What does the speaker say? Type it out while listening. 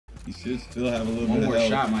He should still have a little One bit more of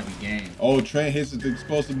health. shot might be game. Oh, Trent hits with the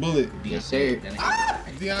explosive bullet. Yes, sir.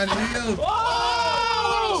 Deion healed.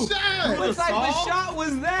 Oh! Shot! What type of shot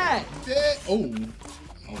was that? Dead. Oh.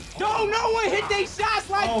 Don't no one hit they shots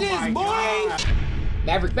like this, boy. God.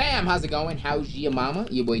 Maverick fam, how's it going? How's your mama?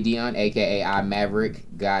 Your boy Dion, aka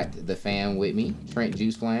iMAVERIQ, got the fam with me. Trent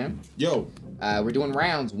Juice Flam. Yo. We're doing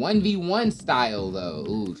rounds 1v1 style though.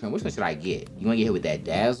 Ooh, Trent, which one should I get? You wanna get hit with that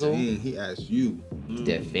dazzle? Dang, he asked you.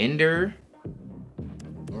 Defender.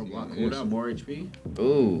 Or block cooldown, more HP.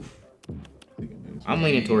 Ooh. I'm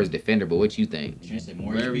leaning towards defender, but what you think?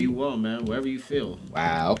 Wherever you want, man. Wherever you feel.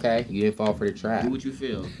 Wow, okay. You didn't fall for the trap. Do what you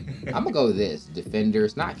feel. I'm gonna go with this. Defender.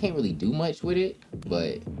 It's not, can't really do much with it,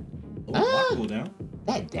 but Cooldown.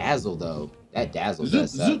 that dazzle though. That dazzle Zoop,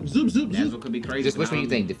 does suck. zoop, zoop, zoop, Dazzle zoop. could be crazy. Just which one you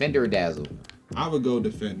think? Defender or dazzle? I would go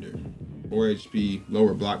defender. 4 HP,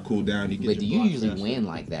 lower block cooldown. You get But do your you block usually faster. win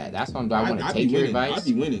like that? That's why I want to I'd take be your winning. advice. I'd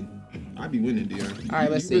be winning. I'd be winning, Dion. All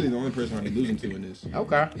right, let's see. You're really the only person I'd be losing to in this.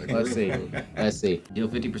 Okay, let's see. Let's see. Heal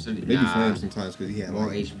 50%. Maybe Flam sometimes because he had More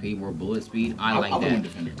like, HP, more bullet speed. I like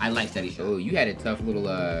that. I like steady shot. Oh, you had a tough little.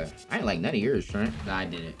 I didn't like none of yours, Trent. Nah, I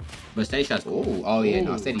didn't. But steady shots. Oh yeah,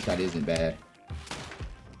 no, steady shot isn't bad.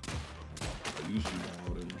 you should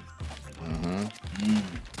know. Mm.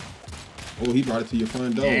 Oh, he brought it to your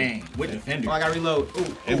front door. Dang, with defender. Oh, I got reload.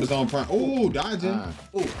 Ooh, Amazon Prime. Oh, dodging.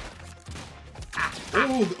 ooh.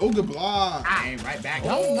 Oh, good block. Dang, right back.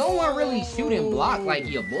 No one really shoot and block like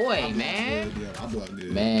your boy, man. Yeah, I blocked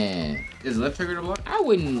good. Man, Is left trigger to block? I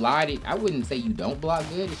wouldn't lie to. I wouldn't say you don't block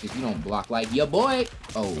good. It's just you don't block like your boy.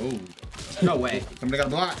 Oh, Oh, No way. somebody got a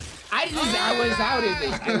block. I was out of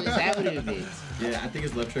it. I was out of it. Yeah, I think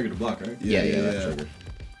it's left trigger to block, right? Yeah, left trigger.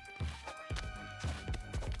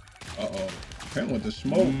 Uh-oh. Trent with the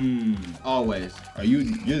smoke. Always. You're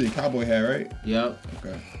the cowboy hat, right? Yep.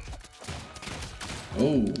 Okay.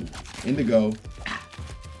 Oh, indigo.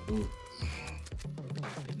 Ooh.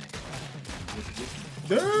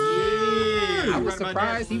 Dang! I was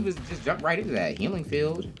surprised he was just jumped right into that healing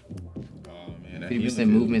field. Oh man, 50%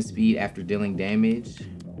 movement speed after dealing damage.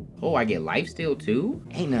 Oh, I get life steal too?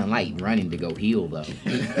 Ain't nothing like running to go heal though.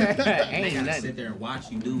 Ain't nothing. Sit there and watch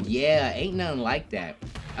you do it. Yeah, ain't nothing like that.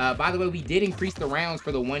 By the way, we did increase the rounds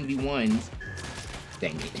for the 1v1s.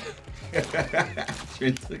 Dang it.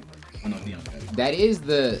 Oh, no, Dion. That is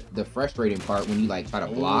the frustrating part when you like try to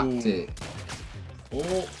block to try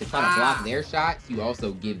to block their shots. You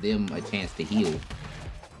also give them a chance to heal.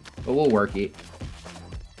 But we'll work it.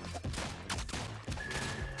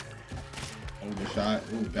 Overshot.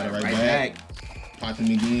 Ooh, got it right back. back. Pop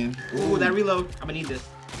him again. Ooh, that reload. I'm gonna need this.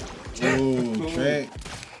 Oh, Trent.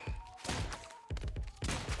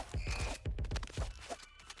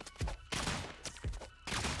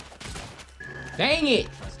 Dang it!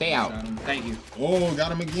 Stay out. Thank you. Oh,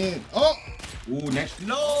 got him again. Oh! Ooh, next.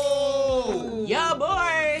 No! Yeah, boy!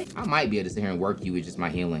 I might be able to sit here and work you with just my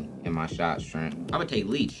healing and my shots, Trent. I would take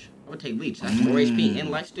leech. That's more HP and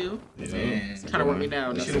life steal. Yeah. Try to work me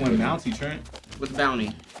down. You should have won bounty, Trent. What's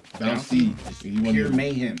bounty? Bouncy. You want Pure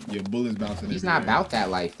mayhem. your bullets bouncing. He's not about that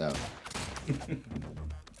life though.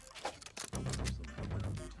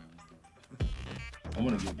 I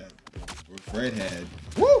want to get that. Where Fred had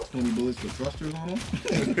 20 bullets with thrusters on them.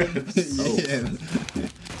 Yeah.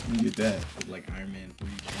 Let me get that. Like Iron Man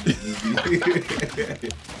 3.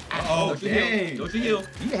 Oh, dang. Don't you heal?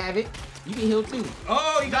 You can have it. You can heal too.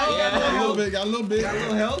 Oh, you got Got a little bit. Got a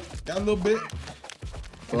little health. Got a little bit.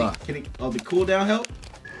 Can he, oh, the cooldown help?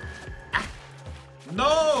 No!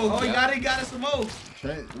 Oh, you got it some more.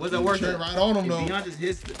 Trent, Was it worth Trent it? right on him If though. Dion just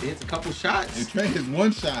hits a couple shots. And Trent hits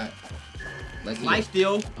one shot. Let's see. Life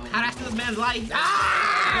steal. How'd I steal this man's life?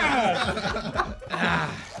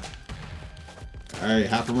 All right,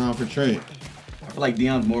 half a round for Trent. I feel like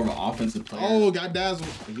Dion's more of an offensive player. Oh, got dazzled.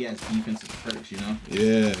 But he has defensive perks, you know?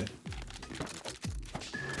 Yeah.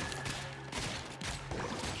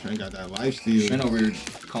 Trent got that life steal. Trent over here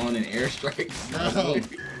calling in airstrikes. No. That's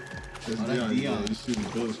that's Dion. Dion. Yeah, he's shooting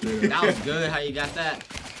bullets straight up. That was good. How you got that?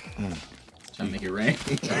 Trying to make it rain.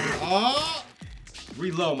 Oh!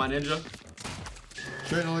 Reload, my ninja.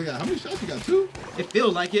 Trent only got, how many shots you got? 2? It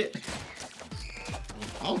feels like it.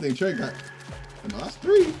 I don't think Trent got, no, that's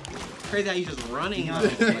 3. Crazy how you just running. Yeah.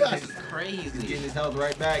 This is Getting crazy. his health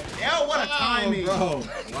right back. Yo, what a timing. Bro.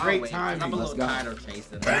 Great Wait, timing. I'm a little Let's go. tired of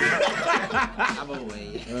chasing. I'm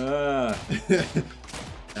away.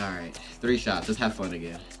 All right, 3 shots. Let's have fun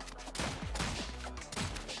again.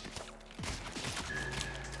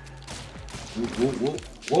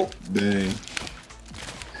 Whoa. Dang.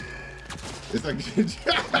 It's like,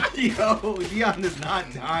 Yo, Dion is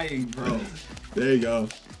not dying, bro. there you go.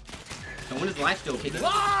 So when is life still kicking?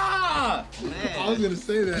 Ah! Ah! I was gonna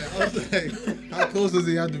say that. I was like, how close does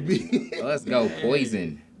he have to be? Let's go.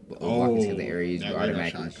 Poison. Walk into the areas that you radar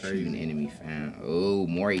automatically shot shoot crazy. an enemy found. Oh,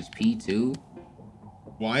 more HP too.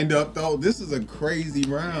 Wind up though. This is a crazy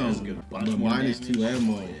round. That's good. But minus 2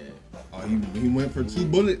 ammo. Oh, he went for 2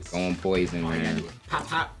 bullets. Going poison, man. Pop,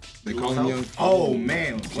 pop. They call him young. Oh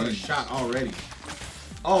man, what a shot already.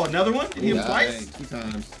 Oh, another one? Did he hit him Yeah. twice? 2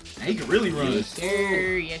 times. And he could really run. Yes,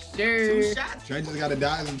 sir. Yes, sir. 2 shots. Trent just gotta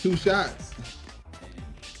die in 2 shots.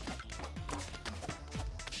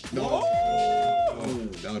 No. Oh,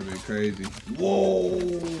 that would have been crazy. Whoa!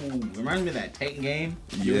 Reminds me of that Tank game.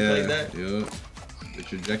 You ever played that? Yeah. The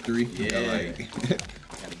trajectory. Yeah. Like.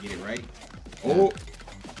 Gotta get it right. Oh.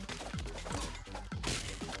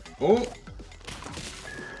 Oh.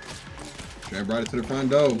 Trent brought it to the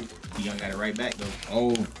front door. Dion got it right back though.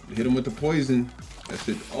 Oh, hit him with the poison. That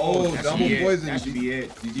shit. Oh, that double should be it. poison. That should be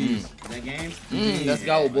it. GG's. That game? Let's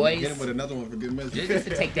go, boys. Hit him with another one for good measure. Just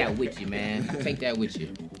to take that with you, man. Take that with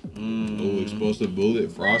you. Oh, explosive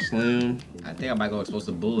bullet, frost slam. I think I might go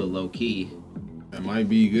explosive bullet low key. That might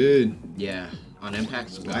be good. Yeah. On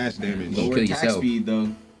impact. Splash damage. Low- Lower kill attack yourself. speed though.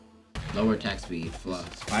 Lower attack speed. Fluff.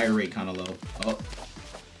 Fire rate kind of low. Oh.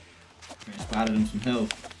 Spotted him some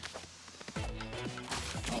health.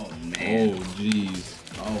 Oh man. Oh, jeez.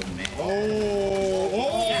 Oh man. Oh,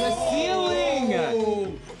 The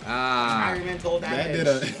ceiling! Ah. Iron Man told That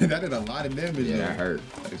did a lot of damage. Yeah, though. that hurt.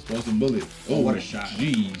 That explosive bullet. Oh, what a shot.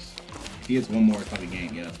 Jeez. If he hits one more, it's probably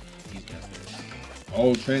game. Yeah. He's got this.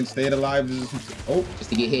 Oh, Trent stayed alive. Oh, Just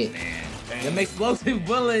to get hit. Man. Them explosive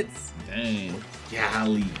bullets. dang.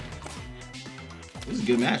 Golly. This is a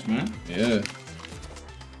good match, man. Yeah.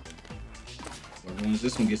 Whoever wins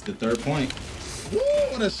this one gets the 3rd point. Woo,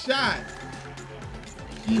 what a shot.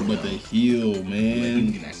 But the heal, Let him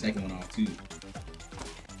man. get that 2nd one off too.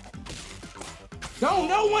 Don't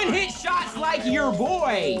no one hit shots like your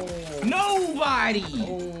boy. Nobody.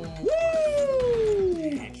 Woo!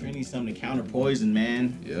 Man, Trent needs something to counter poison,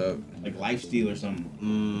 man. Yep. Like lifesteal or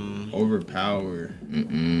something. Overpower.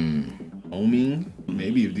 Mm-mm. Homing.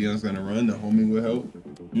 Maybe if Dion's gonna run, the homing will help.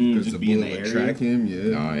 Because Just the be in the bullet would area. track him.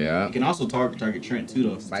 Yeah. Oh, yeah. You can also target Trent too,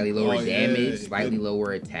 though. Slightly lower Oh, yeah, damage, it slightly could.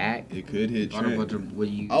 lower attack. It could hit I don't know Trent. what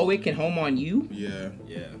you. Oh, it can home on you? Yeah.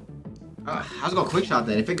 Yeah. I was gonna quick shot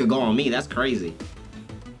that. If it could go on me, that's crazy.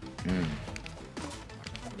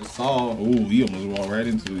 The Saul. Oh, he almost walked right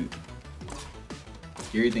into it.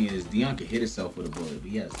 Scary thing is Dion can hit himself with a bullet, but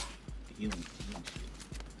he has healing shit.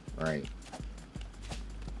 Right.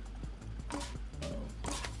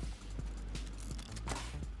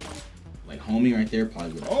 Like homing right there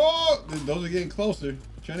probably would. Oh, those are getting closer.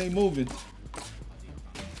 Trent ain't moving.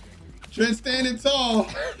 Trent standing tall.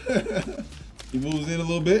 He moves in a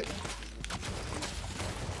little bit.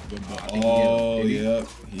 think he hit him. Oh, Did he? yep.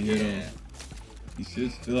 He hit him. He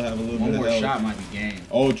should still have a little One bit more of health. shot might be game.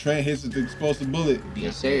 Oh, Trent hits with the explosive bullet.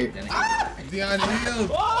 Yes, sir. Dion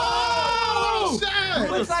healed. Oh! Shot!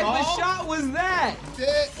 Looks like the shot was that.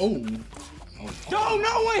 Dead. Oh. Don't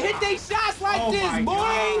no one hit they shots like Oh this, my boy.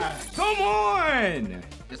 God. Come on.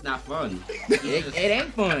 It's not fun. It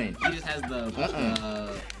ain't fun. He just has the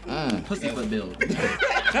pussyfoot build.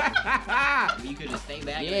 You could just stay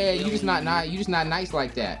back. Yeah, you just not nice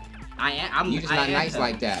like that. I'm You just not nice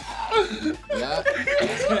like that. Yeah.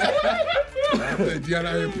 Dion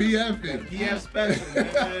out here PFing. PF special,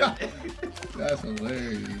 man. That's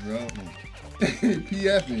hilarious, bro.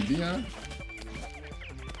 PFing, Dion.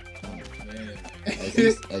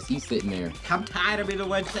 As he's sitting there. I'm tired of being the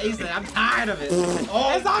one chasing. I'm tired of it.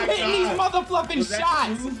 As I'm hitting these motherfucking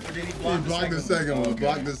shots. Or did he He block blocked the second one. Okay.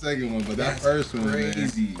 Blocked the second one, but that first one, man.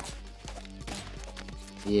 Crazy.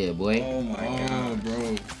 Yeah, boy. Oh my Oh, god.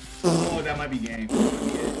 bro. Oh, that might be game.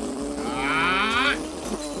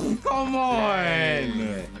 Come on.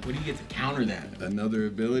 Like, what do you get to counter that? Another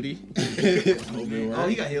ability. Oh,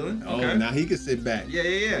 he got healing. Oh, Okay. now he can sit back. Yeah.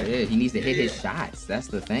 Yeah, he needs to hit his shots. That's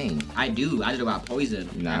the thing. I do. I just got poison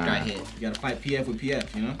after I hit. You gotta fight PF with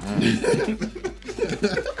PF, you know?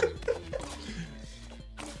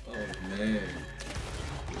 Oh, man.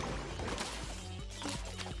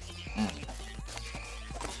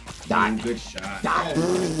 Dot. Good shot. Dot.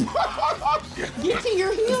 Get to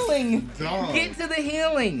your healing. Dog. Get to the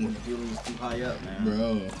healing. Healing was too high up, man.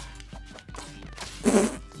 Bro.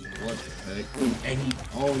 What the heck? And he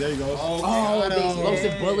Oh, there you go. Oh, the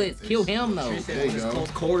explosive Yeah. bullets. Kill him, though. Trish said There you his go.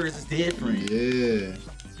 close quarters is different. Yeah.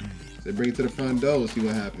 They bring it to the front door. See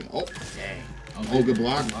what happens. Oh, Dang. oh, good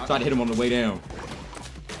block. Try to hit him on the way down.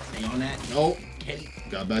 Stay on that. Oh, Kenny.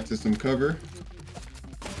 got back to some cover.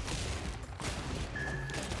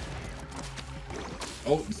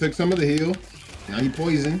 Oh, took some of the heal. Now he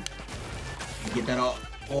poisoned. Get that off.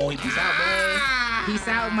 Oh, peace out, boy. Peace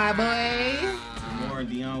out, my boy. More and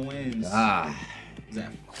Dion wins. Is that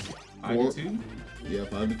 5-2? Yeah,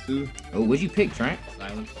 5-2. Oh, what'd you pick, Trent?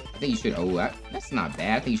 Silence. I think you should. Oh, that's not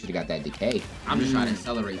bad. I think you should have got that decay. I'm just trying to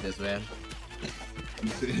accelerate this, man.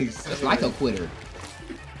 It's like a quitter.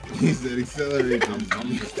 He said accelerate. I'm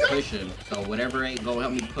just pushing. So whatever ain't gonna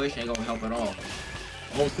help me push ain't gonna help at all.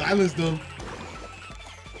 Oh, silence them.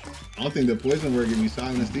 I don't think the poison word can be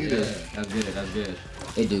silenced either. Yeah, that's good. That's good.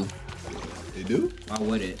 They do. They do? Why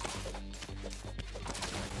would it?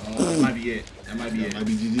 Oh, that might be it. That might be it. Might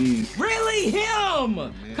be GG's. Really? Him?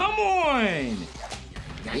 Man. Come on.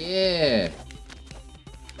 Yeah.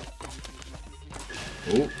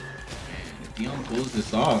 Oh. If Dion pulls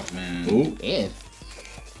this off, man. Oh. If.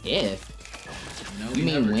 You know, You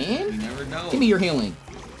mean never, win? You never know. Give me your healing.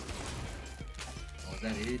 Oh, is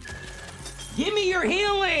that it? Give me your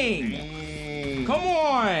healing. Dang. Come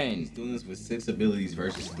on. He's doing this with 6 abilities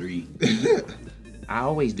versus 3. I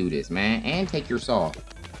always do this, man. And take your saw.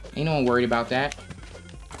 Ain't no one worried about that.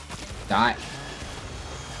 Dot.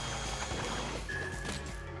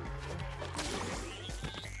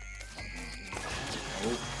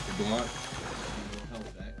 Oh, the block.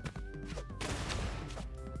 Help back.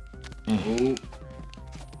 Oh.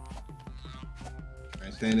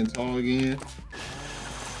 Right, standing tall again.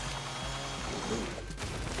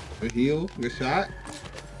 Good heal. Good shot.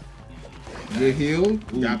 Good heal. Ooh,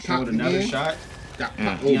 Got showed popped another again. shot. Got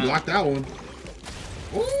Yeah. popped. Oh, blocked that one.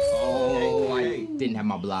 Oh, Hey. I didn't have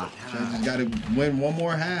my block. Trent just got to win one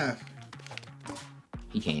more half.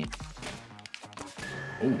 He can't.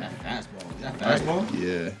 Oh, that fastball. Is that fastball?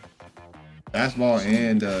 Yeah. Fastball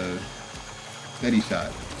and steady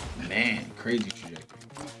shot. Man, crazy trajectory.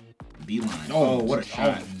 Beeline. Oh, what a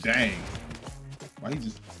shot. Oh, dang. Why he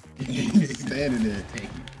just standing there? Take it.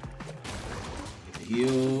 Get the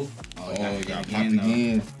heal. Oh, he got hit popped though.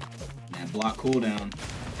 again. That block cooldown.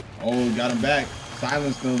 Oh, got him back.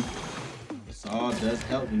 Silenced him. The saw does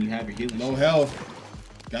help when you have your healing. Low health.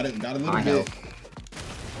 Got a little High bit. health.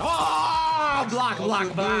 Oh, block.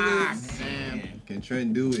 Man. Can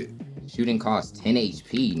Trent do it? Shooting costs 10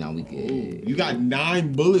 HP. Now we Ooh, good. you got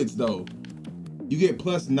 9 bullets though. You get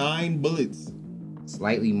plus 9 bullets.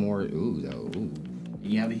 Slightly more. Ooh, though. Ooh. And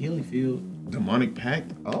you have a healing field. Demonic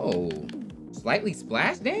Pact. Oh. Slightly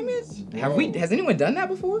splash damage? Whoa. Has anyone done that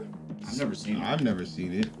before? I've never seen it. I've never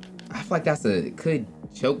seen it. I feel like could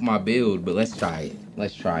choke my build, but let's try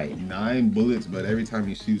it. 9 bullets, but every time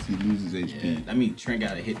he shoots, he loses HP. Yeah, I mean, Trent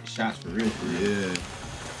gotta hit the shots for real. Yeah.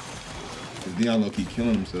 Cause Dion low-key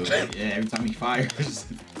killing himself. Yeah, every time he fires.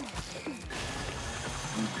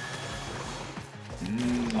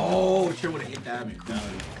 Oh, Trent would have hit that.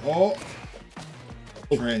 Oh.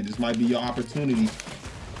 Trent, this might be your opportunity.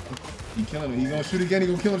 He killing him. He gonna shoot again. He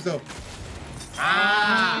gonna kill himself.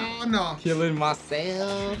 Ah, no. Killing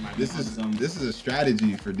myself. This is a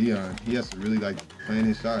strategy for Dion. He has to really like plan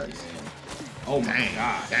his shots. Oh my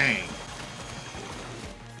god. Dang.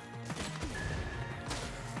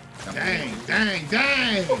 Dang.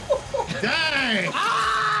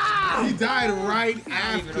 He died right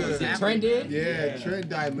after. Trent did? Yeah, Trent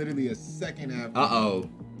died literally a second after. Uh-oh.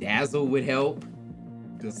 Dazzle would help.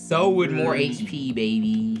 So would more HP,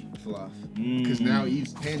 baby. Fluff. Because now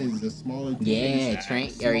each 10 is a smaller. Yeah,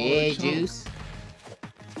 Trent. Or yeah, Juice.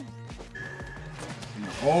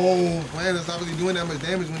 Oh, Flan is obviously doing that much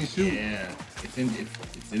damage when he shoots. Yeah, it's in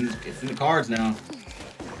the cards now.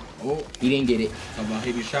 Oh, He didn't get it. Talk about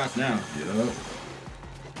hitting your shots now. yeah.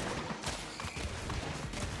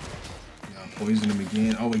 Poison him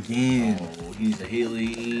again. Oh, again. Oh, he needs a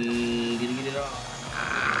healing. Gonna get it off.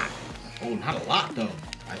 Ah. Oh, not a lot though.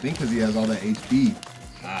 I think because he has all that HP.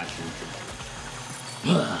 Ah,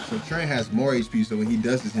 true. So Trent has more HP, so when he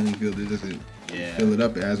does his healing field, it doesn't Yeah. fill it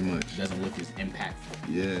up as much. Doesn't look as impactful.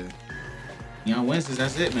 Yeah. Dion Winston,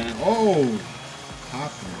 that's it, man. Oh,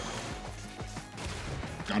 popped him.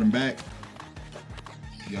 Got him back.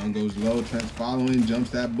 Dion goes low. Trent's following.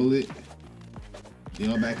 Jumps that bullet.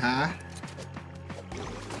 Dion back high.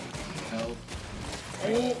 Health.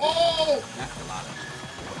 Oh! That's a lot of.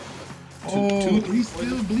 He's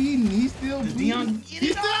still bleeding. He's still bleeding. Dion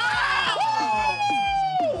He's still. Oh,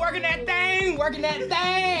 working that thing.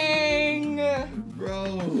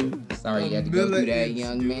 Bro. Sorry you had to go through that,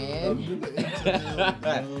 young man.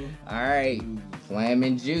 All right, Flam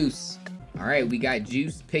and Juice. All right, we got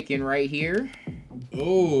Juice picking right here.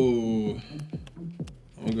 Oh.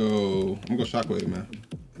 I'm gonna go Shockwave, man.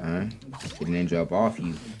 Okay, and then drop off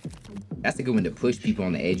you. That's a good one to push people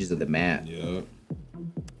on the edges of the map. Yep.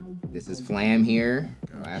 This is Flam here.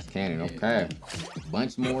 Last cannon, okay.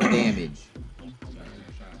 Bunch more damage.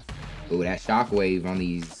 Oh, that shockwave on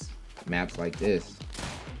these maps like this.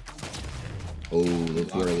 Oh, a little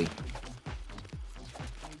too early.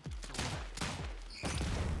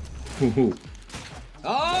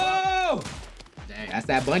 Oh! Dang. That's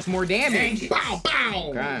that bunch more damage. Bow, bow.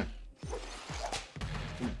 Okay.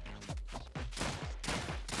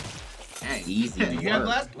 Dang. Easy. You got work.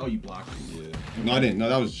 glass? Oh, you blocked it. Yeah. No, I didn't. No,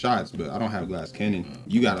 that was shots, but I don't have glass cannon.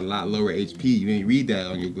 You got a lot lower HP. You didn't read that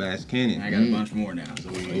on your glass cannon. I got a bunch more now, so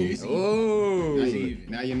we see. Oh!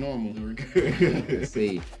 Now you're normal. We're good. Let's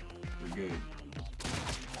see. We're good.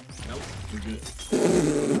 Nope, we're good.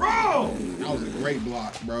 Bro! That was a great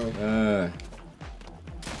block, bro.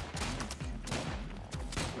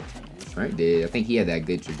 Trent did. I think he had that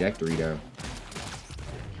good trajectory though.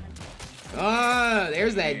 Ah,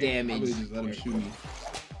 there's that I damage. really just let him shoot me.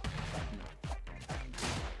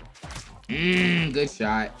 Good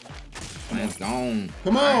shot. Flam's gone.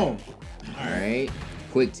 Come on! All right.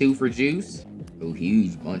 Quick 2 for Juice. Oh,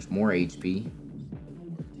 huge bunch more HP.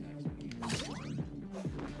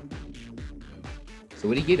 So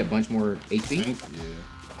what did he get? A bunch more HP? Yeah.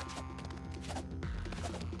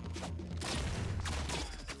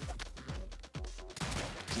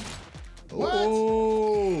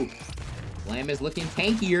 Oh! Flam is looking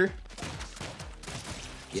tankier.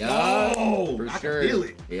 Yeah, Oh, for I sure. can feel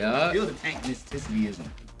it. I Yeah. feel the tank mysticism.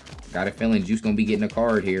 Got a feeling Juice gonna be getting a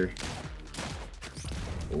card here.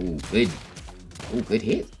 Oh, good. Oh, good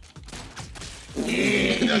hit.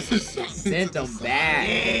 That's just Sent him back.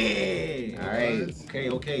 Yeah. All right. Okay,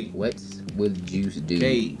 okay. What will Juice do?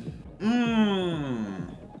 Okay.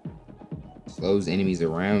 Slows enemies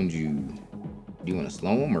around you. Do you want to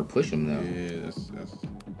slow them or push them though? Yeah, that's.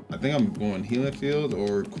 I think I'm going healing field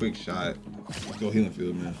or quick shot. Let's go healing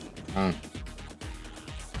field, man.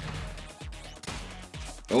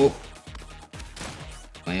 Oh.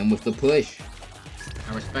 Playing with the push.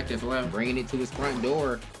 I respect it, FLAM. Bringing it to his front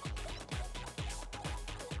door.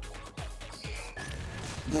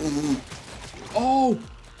 Oh!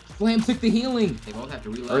 Flam took the healing. They both have to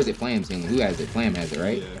reload. Or is it Flam's healing? Who has it? Flam has it,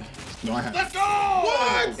 right? Yeah. No, I have. Let's go!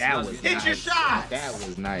 What? That was Hit nice. your shot! That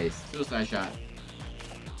was nice. Suicide shot.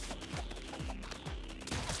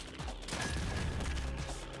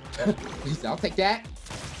 He said, I'll take that.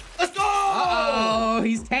 Let's go! Oh,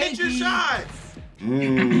 he's tanky. Hit your shots!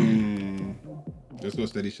 Let's go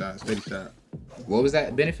steady shot. Steady shot. What was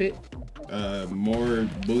that benefit? More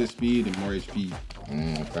bullet speed and more HP.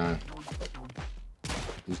 Okay.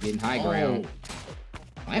 Who's getting high ground?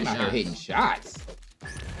 I'm out here hitting shots.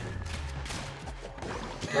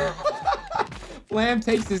 Flam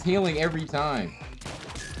takes his healing every time.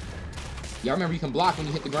 Y'all remember you can block when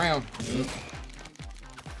you hit the ground.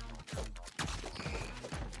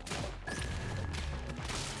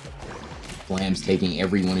 Flam's taking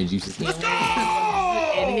every one of Juice's healing. Let's go!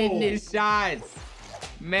 And hitting his shots.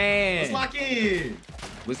 Man. Let's lock in.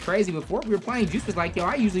 What's crazy, before we were playing, Juice was like, yo,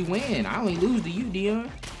 I usually win. I only lose to you, Dion.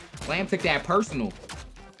 Flam took that personal.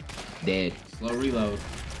 Dead. Slow reload.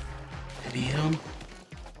 That be him.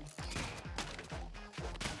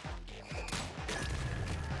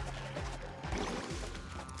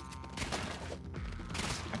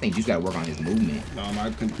 I think Juice gotta work on his movement. No,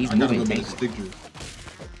 He's I gotta moving go back tanky. to stick drift.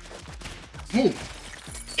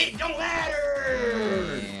 Move. It don't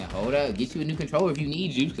matter. Man, hold up. Get you a new controller if you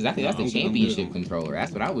need Juice, because I think that's the I'm good, I'm championship good. controller.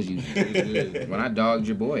 That's what I was using It's good. when I dogged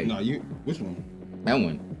your boy. No, you. Which one? That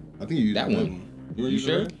one. I think you used That that one. one. You, You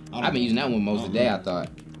sure? I've been using that one most of the day, I thought.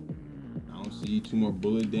 I don't see two more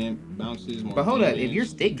bullet bounces. More But hold up, damage. if you're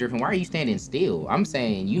stick drifting, why are you standing still? I'm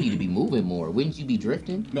saying you need to be moving more. Wouldn't you be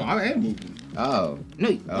drifting? No, I am moving. Oh.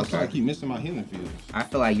 No. That's why I Okay. keep missing my healing fields. I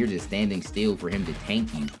feel like you're just standing still for him to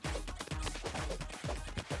tank you.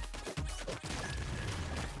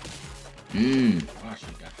 Oh,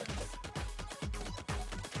 shit, got that.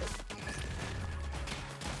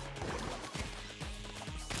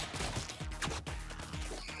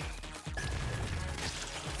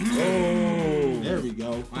 Oh, there we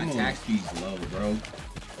go. My Come on. attack speed's low, bro.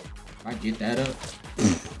 If I get that up,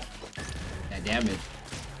 That damage.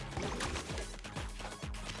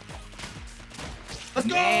 let's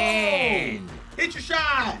go! Man. Hit your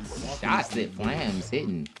shots! Shots that Flam's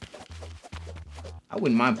hitting. I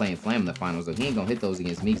wouldn't mind playing Flam in the finals, though. He ain't gonna hit those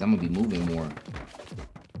against me, because I'm gonna be moving more.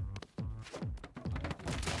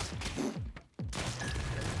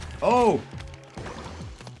 Oh!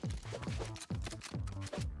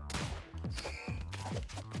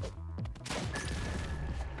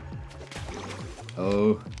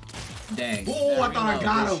 Oh. Dang. Oh, I thought I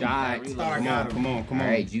got Good him. shot. I thought I Come got on, him. come on, come on.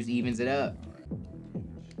 All right, Juice evens it up.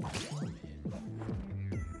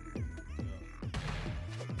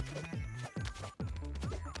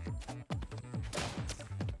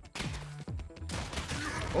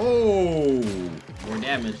 Oh. More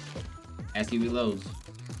damage as he reloads.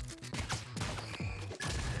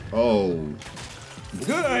 Oh.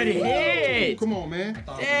 Good hit. Come on, man.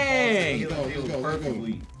 Dang. Let's go.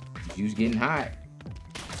 Perfectly. Juice getting hot.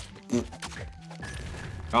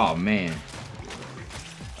 Oh, man.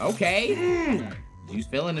 Okay. Juice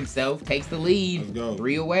feeling himself. Takes the lead. Let's go.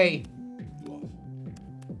 3 away.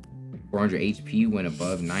 400 HP went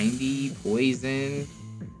above 90. Poison.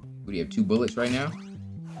 What do you have? 2 bullets right now?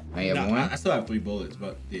 I have 1. I still have 3 bullets,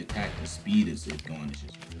 but the attack, the speed is going. It's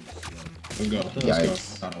just really slow. Let's go.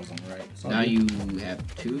 Yikes. I thought I was on the right. So Now you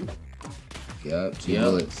have 2. Yup, 2 Yep.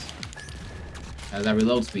 bullets. How's that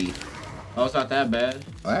reload speed? Oh, it's not that bad.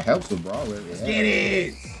 Oh, that helps with Brawler. Yeah. get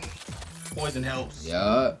it. Poison helps.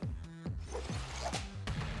 Yup.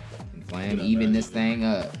 And Flam even this thing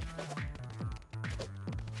up.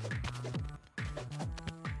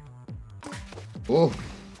 Oh.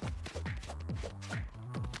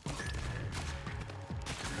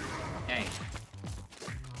 Dang.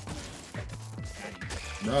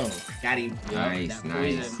 Bro. Got him. Nice, that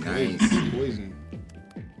nice, poison. nice. Poison.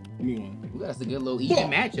 Give me one. Ooh, that's a good little even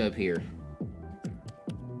matchup here.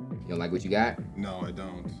 You don't like what you got? No, I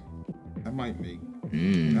don't. That might make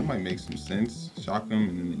Mm. some sense. Shock him,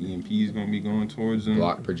 and then the EMP is gonna be going towards him.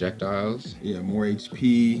 Block projectiles. Yeah, more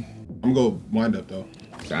HP. I'm gonna go wind up though.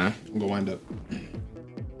 Okay. I'm gonna wind up.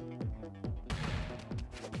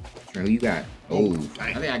 Who you got? Oh,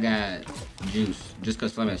 I think I got Juice, just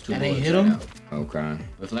because Flam has 2 And they bullets hit right him? now. okay.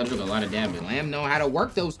 But Flam took a lot of damage. Flam know how to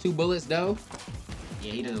work those 2 bullets though.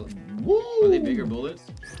 Yeah, he does. Woo! Are they bigger bullets?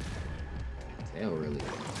 Hell, really.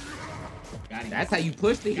 Got him. That's how you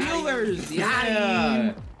push the Got him. healers. Got Yeah.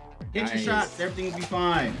 him. Hit Nice. your shots. Everything will be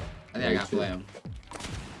fine. I think I got Flam.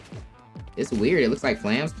 It's weird. It looks like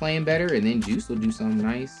Flam's playing better, and then Juice will do something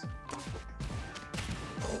nice.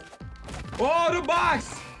 Oh, the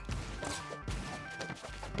box!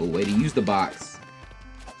 Oh, way to use the box.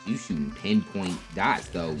 You shooting pinpoint dots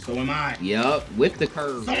though. So am I. Yup, with the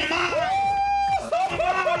curve. So am I. So am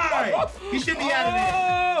I. He should be out of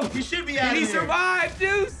there. He should be out Did of he there. survive,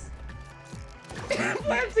 Juice?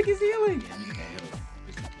 Flam took his healing.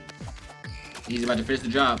 He's about to finish the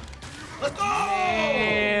job. Let's go.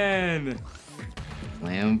 Man.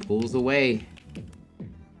 Flam pulls away.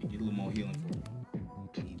 Get a little more healing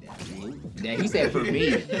for me. Need that. Yeah, he said for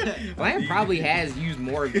me. Flam probably has used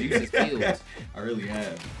more of Juice's fields. I really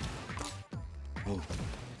have.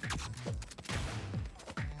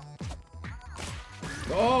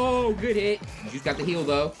 Oh, good hit. Juice got the heal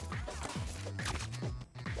though.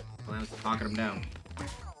 Flam's knocking him down.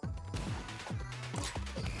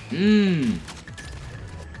 Mmm.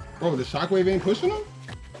 Bro, the shockwave ain't pushing him?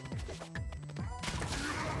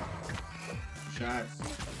 Shots.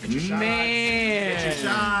 Get your shots. Man. Get your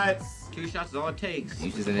shots. 2 shots is all it takes.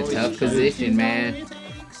 Juice is in a tough position, man.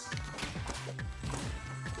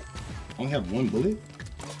 Only have 1 bullet?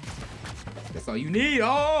 That's all you need.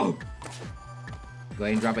 Oh! Go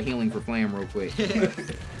ahead and drop a healing for Flam real quick.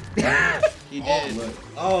 He did.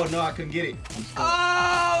 Oh no, I couldn't get it.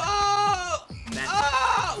 Oh!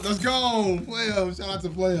 Let's go! Flam! Shout out to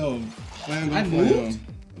Flam. Flam I go moved? Flam.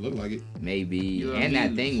 Look like it. Maybe. You're And that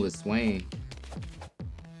amused. thing was swaying.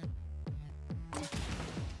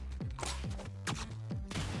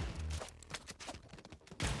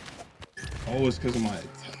 Oh, it's because of my...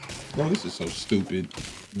 Bro, this is so stupid.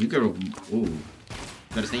 You could. Ooh.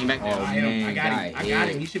 Got to sting back there. Oh, I hit him. I man, got him. guy I got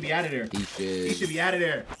hit. him. He should be out of there. He should. He should be out of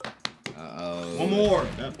there. Uh-oh. One more.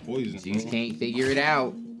 That poison. Juice bro. can't figure it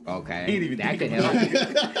out. He Okay. didn't even That could think help.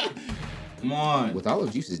 about it. Come on. With all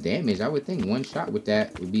of Juice's damage, I would think 1 shot with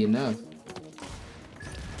that would be enough.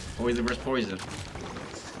 Poison versus poison.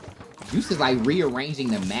 Juice is like rearranging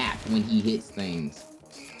the map when he hits things.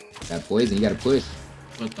 That poison, you gotta push.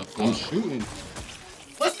 What the I'm fuck? shooting.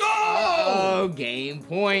 Let's go. Oh, game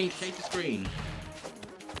point. Shake the screen.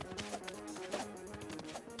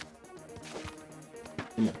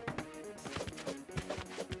 Come on.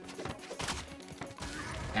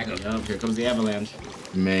 Back up. Yup, here comes the avalanche.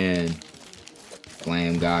 Man.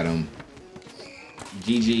 Flam got him.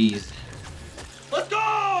 GG's. Let's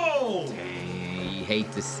go. Dang, you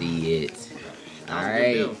hate to see it. That was a good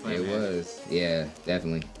Alright, build, Flam, it man. was. Yeah,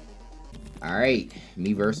 definitely. Alright,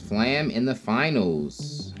 me versus Flam in the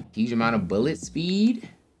finals. Huge amount of bullet speed.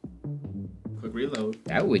 Quick reload.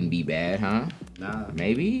 That wouldn't be bad, huh? Nah.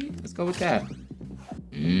 Maybe? Let's go with that.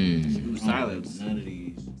 Mmm. Ooh, silence. None of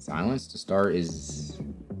these. Silence to start is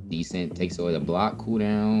decent. Takes away the block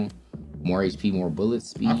cooldown. More HP, more bullet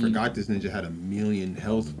speed. I forgot this ninja had 1,000,000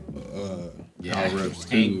 health power ups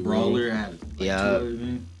Tank too, brawler. Had like Yeah. 2 of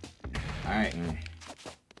them. All right.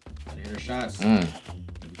 Gotta hit her shots.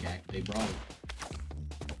 They brought it.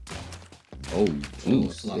 Oh, It's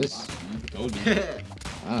jeez. a lot of This. boxing, man. Told you.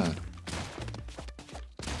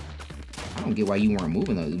 I don't get why you weren't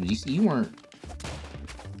moving though. You see, you weren't.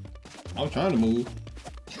 I was trying to move.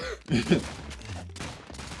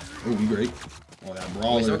 Oh, be great. Oh, that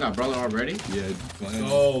brawler. We still got brawler already? Yeah, FLAM.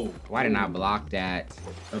 Oh. Why didn't I block that?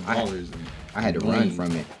 That brawler's I had to run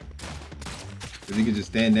from it. Cause he could just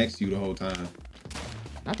stand next to you the whole time.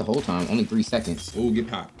 Not the whole time, only 3 seconds. Oh, get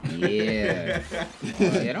popped. Yeah.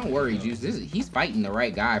 Yeah, don't worry, Juice. He's fighting the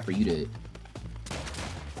right guy for you to.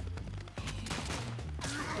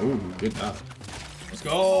 Oh, good pop. Let's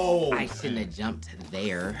go. I shouldn't have jumped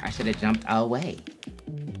there. I should have jumped away.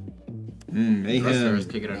 Mayhem. Thrusters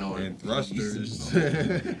kick it annoying. And thrusters.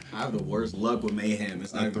 I have the worst luck with Mayhem.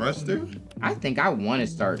 It's A like thruster? I think I want to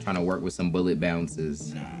start trying to work with some bullet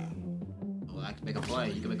bounces. Oh, I can make a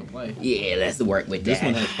play. You can make a play. Yeah, let's work with This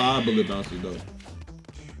one that. has 5 bullet bounces though. Let's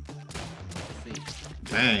see.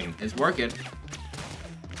 Dang. It's working.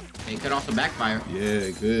 It could also backfire. Yeah,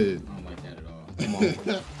 good. I don't like that at all. Come on.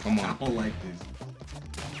 Come I on. don't like this.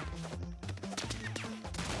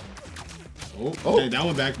 Oh, okay, that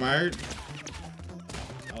one backfired.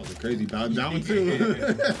 That was a crazy bounce. That one too.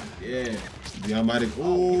 Yeah. The iMAVERIQ.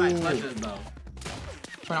 He might clutch Oh. us though.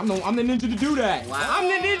 I'm the ninja to do that. Wow. I'm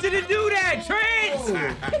the ninja to do that,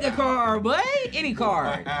 Trent! Pick a card, boy. Any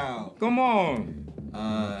card. Wow. Come on.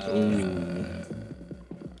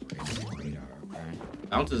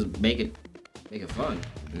 Bounces make it fun.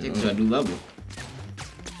 Take it to a new level.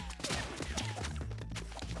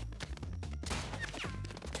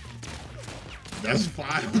 That's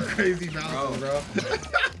 5 crazy bounces, bro.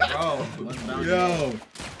 Bro. What's bound Yo.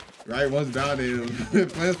 Right, one's down there.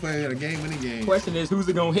 FLAM's playing a game in a game. Question is, who's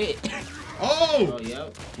it gonna hit? Oh! Oh,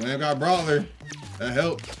 yep. FLAM got brawler. That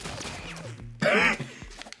helped.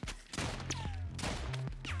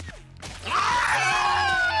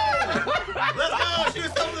 Let's go.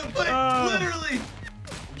 Shoot something in the foot. Literally.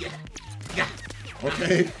 Yeah.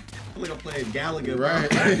 Okay. I'm gonna play Gallagher. Right.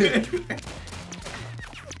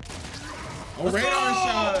 Oh, radar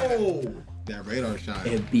shot. That radar shot.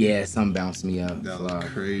 Yeah, some bounced me up. That was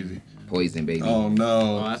crazy. Poison, baby. Oh Oh,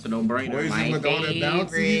 no. that's a no-brainer. Poison My with all the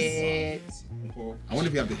bounces. favorite. I wonder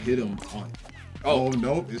if you have to hit him on. Oh,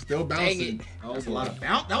 nope, it's still bouncing. it. Oh, That's a lot of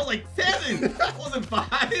bounce. That was like 7. That wasn't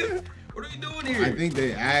 5. What are you doing here? I think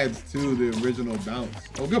they adds to the original bounce.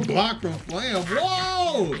 Oh, good block from FLAM.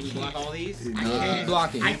 Whoa! Can you block all these? Nah. Keep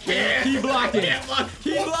blocking. I can't. Keep blocking. I can't block.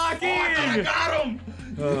 Keep blocking. I got him.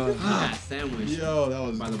 Ah, sandwich. Yo, that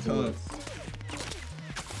was By the bullets. tough.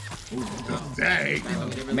 Ooh, dang.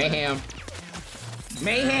 Mayhem.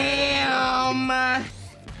 Mayhem.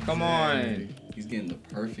 Come on. He's getting the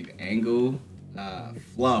perfect angle.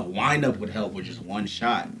 Fluff. Wind up would help with just one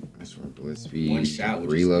shot. That's for blitz speed. One shot would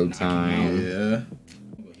just Reload knock him time.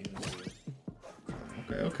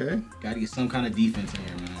 Yeah. Okay. Gotta get some kind of defense in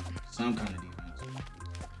here, man. Some kind of defense.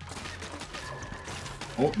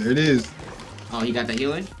 Oh, there it is. Oh, he got the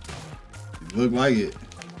healing? It looked like it.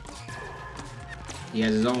 He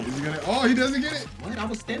has his own. Is he gonna? Oh, he doesn't get it. What? I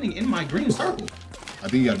was standing in my green circle. I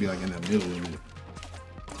think you gotta be like in the middle of it.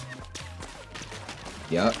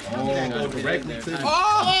 Yep. Oh, directly to.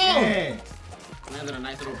 Oh! Yeah. Landed a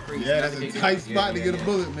nice little crease. Yeah, that's a tight spot to get a yeah.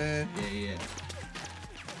 bullet, man.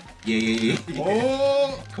 Yeah.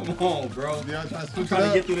 Oh! Come on, bro. Yeah, I'm trying to I'm switch trying it to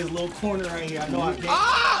up. get through this little corner right here. I know I can't.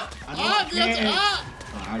 I know I can.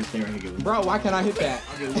 I just stay right here. Bro, why can't I hit that?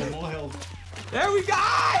 I'll get one more health. There we go!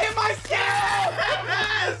 I hit myself!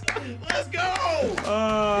 Yes! Let's go! He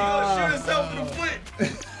gonna shoot himself in the foot.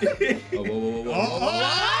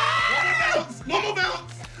 One more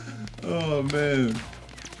bounce. Oh, man.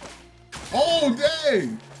 Oh,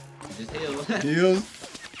 dang. Just heal. Heals.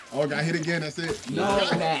 Oh, got hit again. That's it. Heal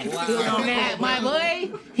on that. Heal on that, my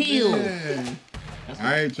boy. Heal. Man. All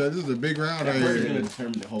right, Chuck, this is a big round right That person's gonna here.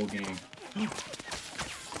 determine the whole game.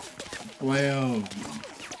 Well,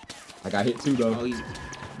 I got hit too, Oh, though. he's.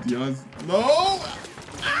 Dion's. No!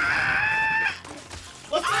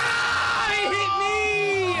 It hit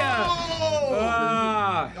me!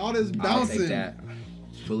 All this I'll take bouncing. that.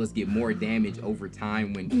 Bullets get more damage over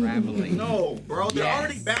time when traveling. No, bro. They're Yes.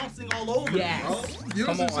 already bouncing all over, Yes. bro. Give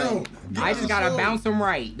Come us a show. on. Give I us just a gotta show. bounce them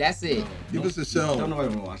right. That's it. Give us a Don't show. nobody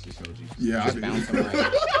wanna watch this show, G. Yeah, Just I bounce do. them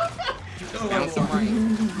right. Bounce them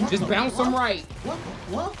right. Just bounce them right.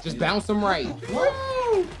 What? Just bounce them right. What?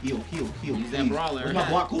 Heal. Use that brawler. Where's my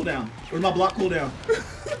block cooldown? Where's my block cooldown?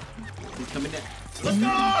 He's coming down. Let's go!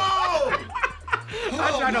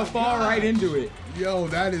 I tried to fall right into it. Yo,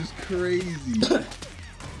 that is crazy.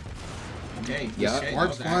 Okay. Yeah. okay,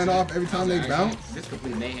 Sparks that was flying action. off every time That they was bounce. action. This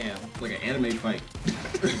complete mayhem. It's like an anime fight.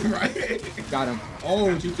 Right? Got him. Oh,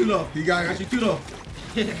 You too low. he got You too low.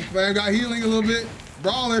 Flam got healing a little bit.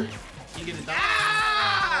 Brawler. You get it.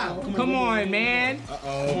 Come on, man. Come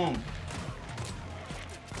Uh-oh. on.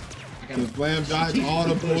 Can Flam dodge all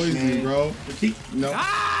the poison, bro? No.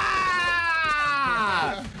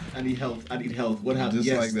 Ah! I need health. I need health. What happened? Just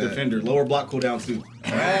Yes, like that. defender. Lower block cooldown too.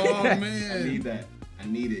 Oh, I man. need that. I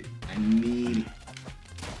need it. I need it.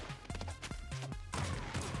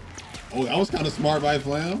 Oh, that was kind of smart by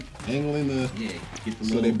Flam. Angling the... Yeah. Get the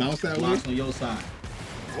So they bounce that blocks way? on your side.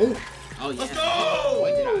 Oh. Oh yeah. Let's go!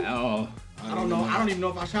 What did I? Oh. I don't know. I don't even know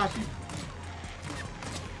if I shot you.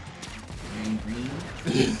 Green.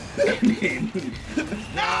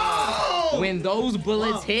 No! When those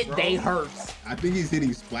bullets hit, bro. they hurt. I think he's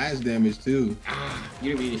hitting splash damage, too.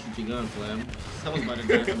 You didn't need to shoot your gun, Flam. Someone's about to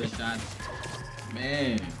die for this shot.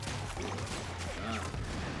 Man.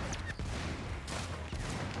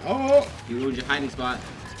 Oh. You ruined your hiding spot.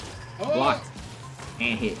 Oh. Blocked.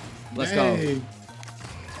 And hit. Let's Dang. go.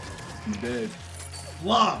 He's dead.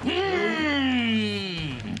 Block.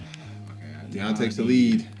 Deon takes the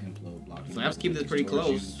lead. Flam's keeping this pretty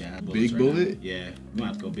close. Big bullet? Yeah. We're gonna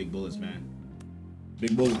have to go big bullets, man.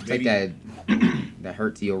 Big bullet, Take baby. that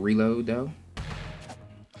hurt to your reload, though.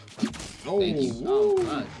 Oh. Thank you. Woo. Oh,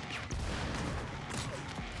 fuck.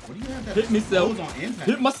 What do you have that? Hit myself. Those on impact?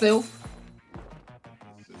 Hit myself.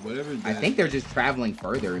 Whatever. I that- think they're just traveling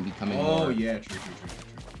further and becoming Oh more. yeah, true.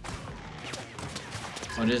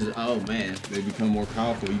 Oh, this is. Oh man. they become more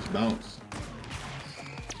powerful each bounce.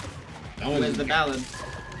 That one Where's is the balance?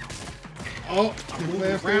 Oh,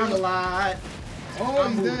 Move around a lot. Oh,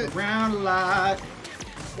 I'm he's moving dead. around a lot.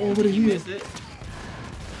 Oh, what did he You miss? missed it.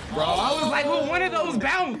 Bro, I was like, well, one of those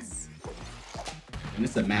bounce. When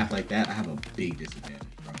it's a map like that, I have a big disadvantage,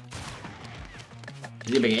 bro.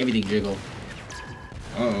 You're making everything jiggle.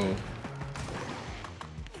 Uh-oh.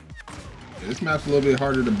 Yeah, this map's a little bit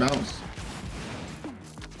harder to bounce.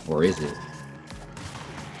 Or is it?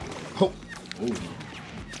 Oh. Oh.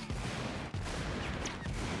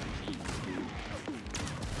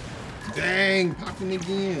 Dang, popping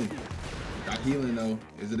again. Got healing though.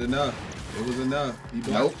 Is it enough? It was enough. He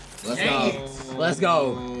blocked. Nope. Let's Dang go. it. Let's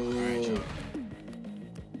go. Oh.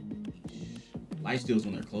 Life steals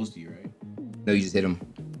when they're close to you, right? No, you just hit him.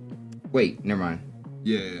 Wait, never mind.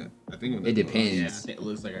 Yeah, I think when It they're depends. Yeah, I think it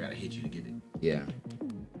looks like I gotta hit you to get it. Yeah.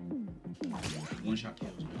 One shot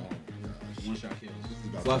kills, man. One shot kills.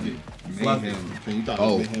 close. Fluff it. Mayhem. Fluff it. Trent, you thought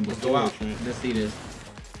Oh. it was mayhem before. Go out. Trent. Let's see this.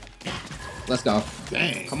 Let's go.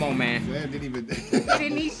 Dang. Come on, man. Man didn't even.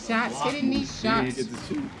 Hitting these shots. Hitting these He didn't shots. get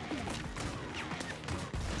to shoot.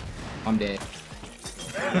 I'm dead.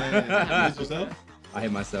 Man, you hit yourself? I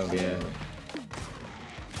hit myself. Yeah.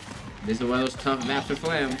 This is one of those tough maps for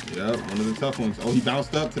Flam. Yep, one of the tough ones. Oh, he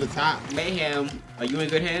bounced up to the top. Mayhem, are you in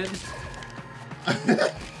good hands?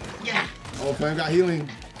 Yeah. Oh, Flam got healing.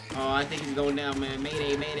 Oh, I think he's going down, man.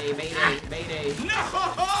 Mayday, mayday, mayday, mayday.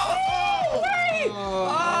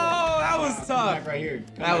 Oh, that was tough. Right here.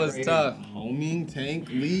 That was tough. Homing, tank,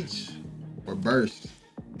 leech, or burst.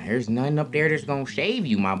 There's nothing up there that's gonna shave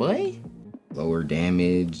you, my boy. Lower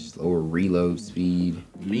damage, lower reload speed.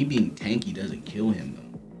 Me being tanky doesn't kill him though.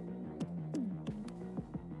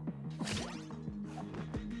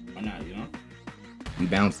 Why not? You know? We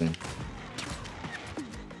bouncing.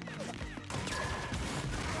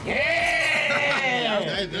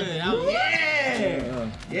 Yeah!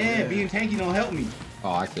 Yeah, being tanky don't help me.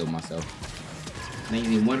 Oh, I killed myself. Now you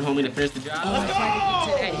need one homie to finish the job. Let's try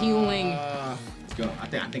to get to that healing. Let's go. I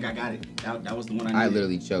think I got it. That was the one I needed. I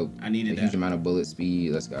literally choked. I needed a huge that. amount of bullet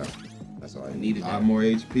speed. Let's go. That's all I I need. needed A lot that. more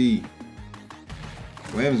HP.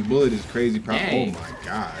 Flam's bullet is crazy. Oh Dang. my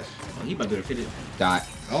gosh. Oh, he about to fit it. Dot.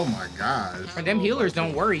 Oh my gosh. For them healers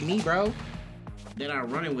don't worry me, bro. They're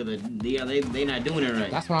not running with it. Yeah, they not doing it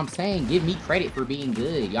right. That's what I'm saying. Give me credit for being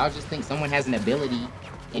good. Y'all just think someone has an ability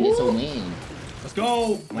and it's a win. Let's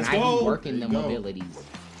go. When Let's I go. be working them There you go. abilities.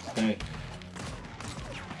 Okay.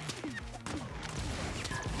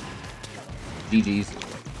 GG's.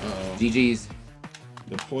 Uh-oh. GG's.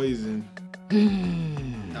 The poison.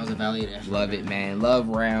 That was a valiant effort. Love it, man. Love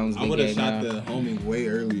rounds. I big would have game shot round. the homing way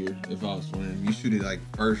earlier if I was Flam. You shoot it like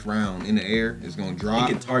first round in the air, it's gonna drop.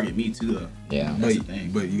 It can target me too though. Yeah. That's But, the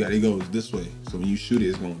thing. but it goes this way. So when you shoot it,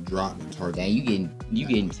 it's gonna drop and target. Dang, you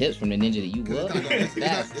getting tips from the ninja that you 'Cause love. it's not gonna, it's not,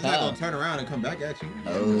 That's it's not gonna tough. turn around and come back at you.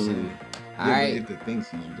 Oh. Yeah, All right. If the thing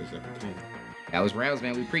sees you, that's like a 20. That was rounds,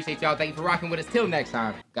 man. We appreciate y'all. Thank you for rocking with us. Till next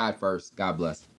time. God first. God bless.